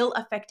is still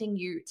affecting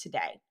you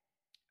today.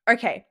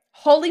 Okay,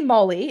 holy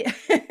moly.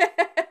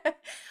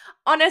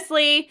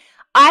 Honestly,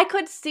 I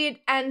could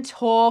sit and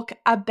talk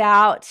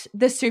about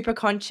the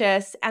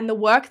superconscious and the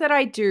work that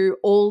I do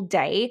all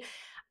day.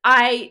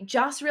 I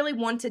just really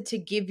wanted to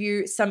give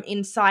you some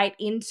insight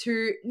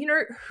into,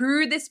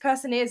 who this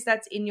person is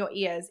that's in your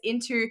ears,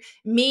 into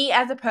me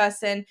as a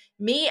person,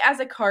 me as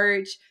a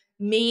coach,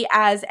 me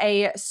as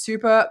a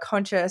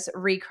superconscious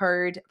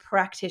recode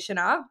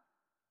practitioner.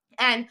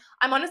 And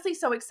I'm honestly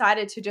so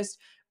excited to just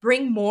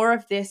bring more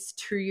of this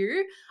to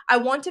you. I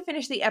want to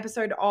finish the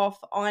episode off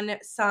on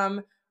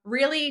some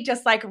really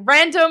just like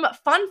random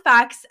fun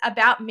facts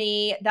about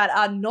me that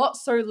are not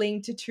so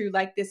linked to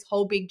like this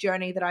whole big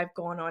journey that I've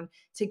gone on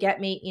to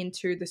get me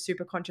into the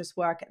superconscious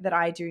work that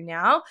I do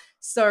now.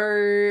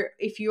 So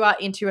if you are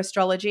into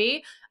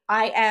astrology,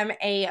 I am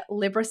a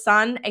Libra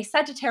sun, a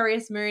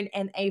Sagittarius moon,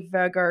 and a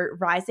Virgo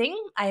rising.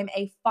 I am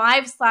a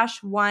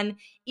 5/1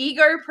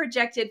 ego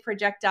projected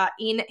projector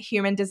in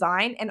human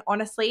design. And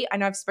honestly, I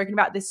know I've spoken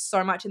about this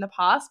so much in the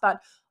past,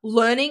 but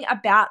learning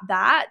about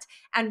that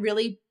and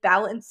really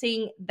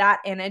balancing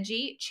that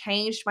energy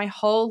changed my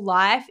whole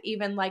life,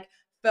 even like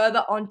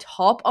further on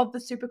top of the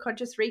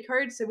superconscious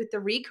recode. So with the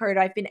recode,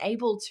 I've been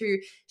able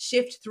to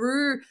shift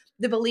through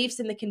the beliefs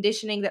and the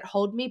conditioning that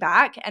hold me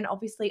back. And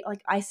obviously,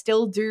 like I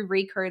still do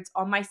recodes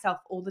on myself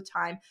all the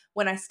time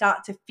when I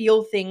start to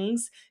feel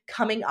things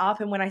coming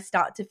up and when I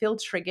start to feel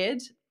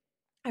triggered.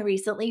 I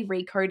recently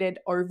recoded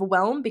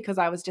overwhelm because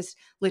I was just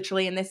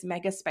literally in this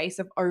mega space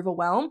of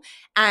overwhelm.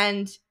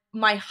 And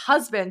my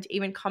husband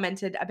even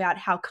commented about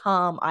how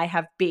calm I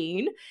have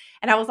been.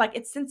 And I was like,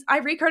 it's since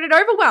I recoded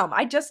overwhelm.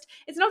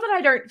 It's not that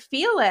I don't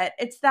feel it.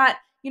 It's that,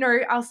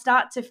 I'll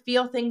start to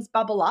feel things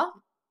bubble up,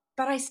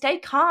 but I stay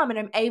calm and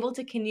I'm able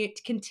to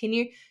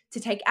continue to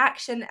take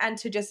action and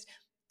to just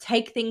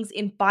take things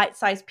in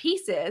bite-sized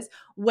pieces,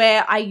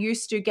 where I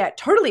used to get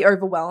totally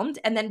overwhelmed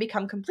and then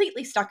become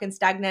completely stuck and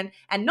stagnant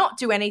and not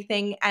do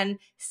anything and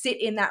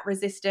sit in that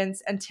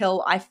resistance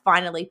until I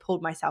finally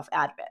pulled myself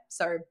out of it.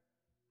 So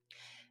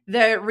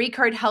The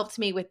Recode helped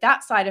me with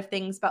that side of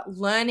things, but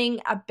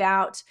learning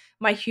about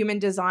my human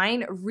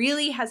design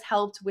really has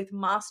helped with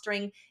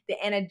mastering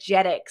the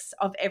energetics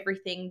of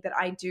everything that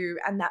I do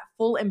and that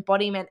full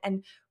embodiment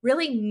and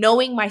really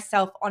knowing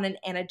myself on an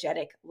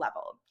energetic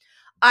level.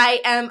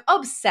 I am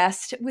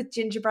obsessed with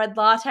gingerbread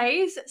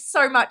lattes,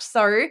 so much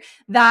so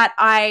that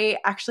I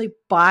actually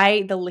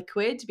buy the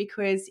liquid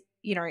because,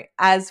 you know,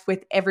 as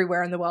with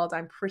everywhere in the world,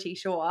 I'm pretty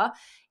sure,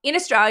 in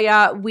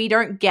Australia, we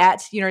don't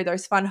get, you know,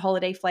 those fun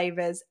holiday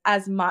flavors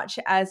as much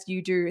as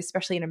you do,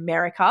 especially in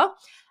America.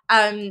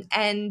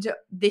 And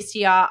this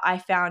year I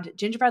found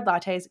gingerbread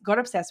lattes, got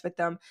obsessed with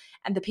them.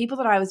 And the people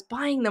that I was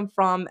buying them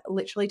from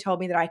literally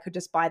told me that I could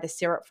just buy the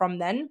syrup from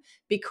them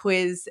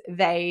because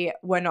they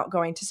were not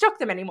going to stock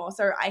them anymore.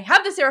 So I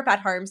have the syrup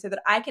at home so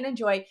that I can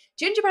enjoy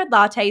gingerbread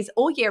lattes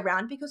all year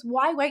round, because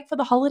why wait for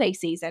the holiday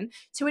season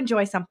to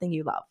enjoy something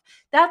you love?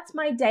 That's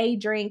my day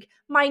drink.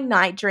 My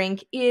night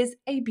drink is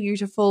a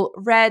beautiful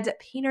red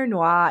Pinot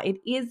Noir. It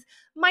is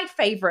my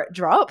favorite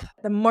drop.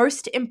 The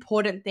most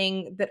important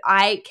thing that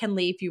I can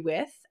leave you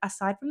with,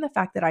 aside from the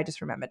fact that I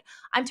just remembered,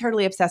 I'm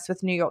totally obsessed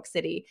with New York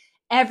City.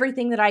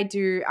 Everything that I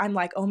do, I'm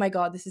like, oh my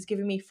God, this is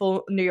giving me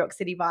full New York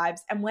City vibes.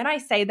 And when I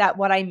say that,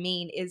 what I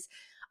mean is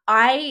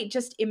I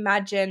just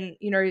imagine,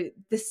 you know,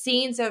 the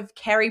scenes of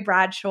Carrie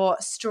Bradshaw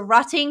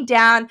strutting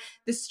down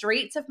the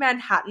streets of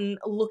Manhattan,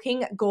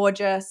 looking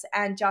gorgeous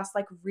and just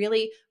like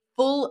really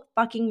full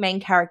fucking main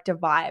character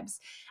vibes.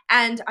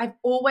 And I've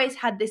always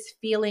had this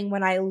feeling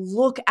when I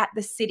look at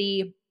the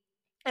city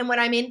and when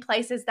I'm in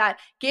places that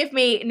give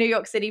me New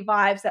York City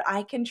vibes, that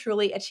I can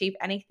truly achieve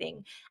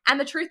anything. And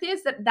the truth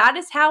is that that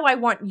is how I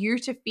want you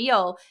to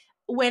feel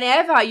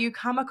whenever you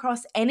come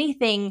across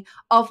anything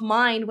of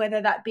mine, whether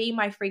that be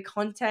my free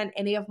content,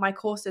 any of my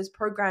courses,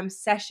 programs,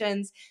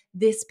 sessions,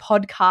 this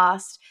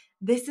podcast.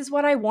 This is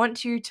what I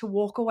want you to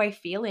walk away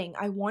feeling.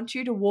 I want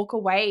you to walk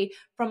away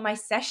from my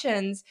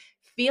sessions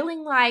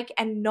feeling like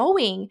and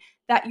knowing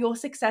that your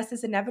success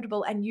is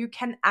inevitable and you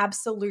can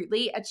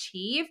absolutely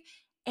achieve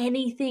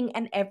anything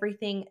and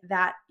everything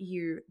that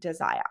you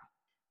desire.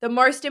 The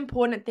most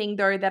important thing,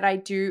 though, that I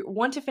do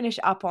want to finish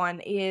up on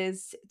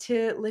is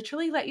to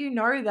literally let you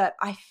know that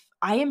I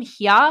am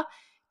here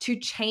to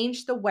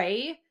change the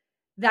way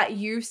that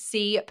you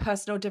see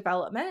personal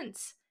development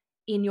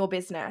in your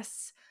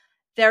business.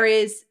 There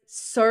is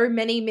so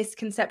many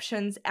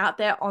misconceptions out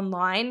there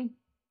online,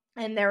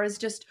 and there is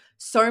just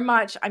so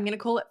much, I'm going to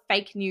call it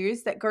fake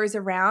news, that goes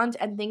around,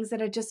 and things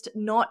that are just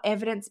not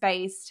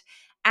evidence-based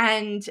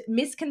and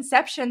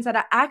misconceptions that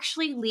are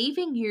actually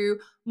leaving you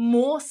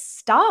more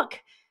stuck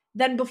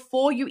than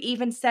before you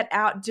even set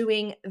out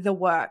doing the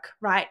work,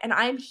 right? And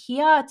I'm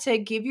here to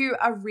give you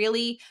a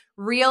really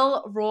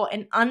real, raw,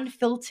 and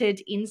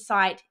unfiltered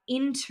insight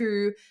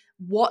into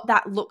what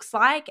that looks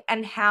like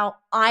and how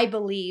I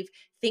believe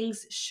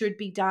things should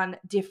be done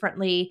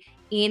differently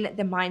in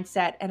the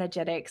mindset,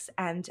 energetics,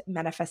 and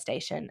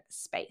manifestation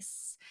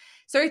space.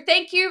 So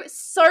thank you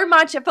so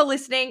much for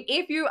listening.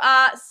 If you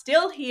are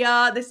still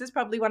here, this is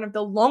probably one of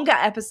the longer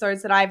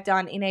episodes that I've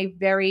done in a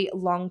very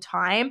long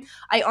time.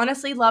 I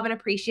honestly love and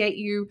appreciate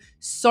you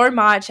so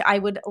much. I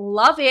would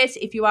love it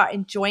if you are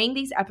enjoying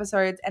these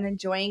episodes and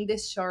enjoying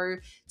this show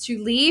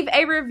to leave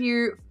a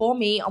review for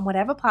me on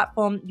whatever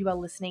platform you are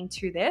listening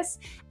to this.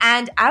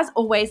 And as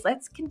always,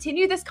 let's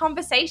continue this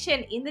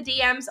conversation in the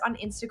DMs on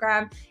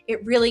Instagram.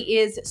 It really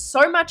is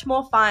so much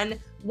more fun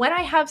when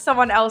I have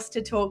someone else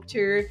to talk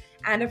to.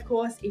 And of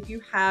course, if you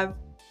have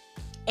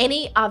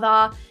any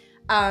other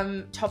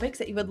topics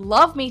that you would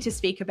love me to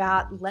speak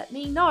about, let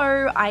me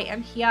know. I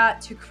am here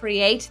to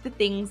create the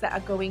things that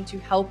are going to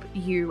help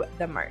you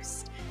the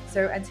most.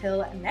 So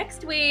until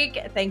next week,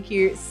 thank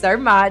you so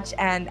much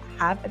and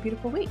have a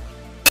beautiful week.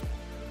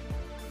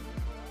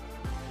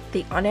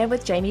 The On Air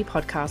with Jamie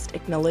podcast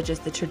acknowledges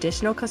the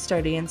traditional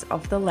custodians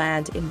of the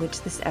land in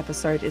which this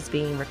episode is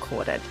being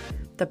recorded,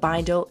 the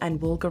Bindal and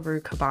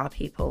Woolgaroo Kabar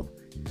people.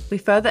 We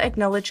further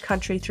acknowledge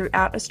country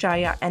throughout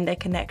Australia and their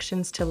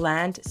connections to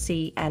land,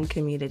 sea, and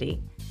community.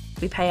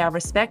 We pay our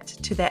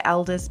respect to their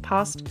elders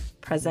past,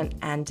 present,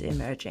 and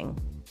emerging.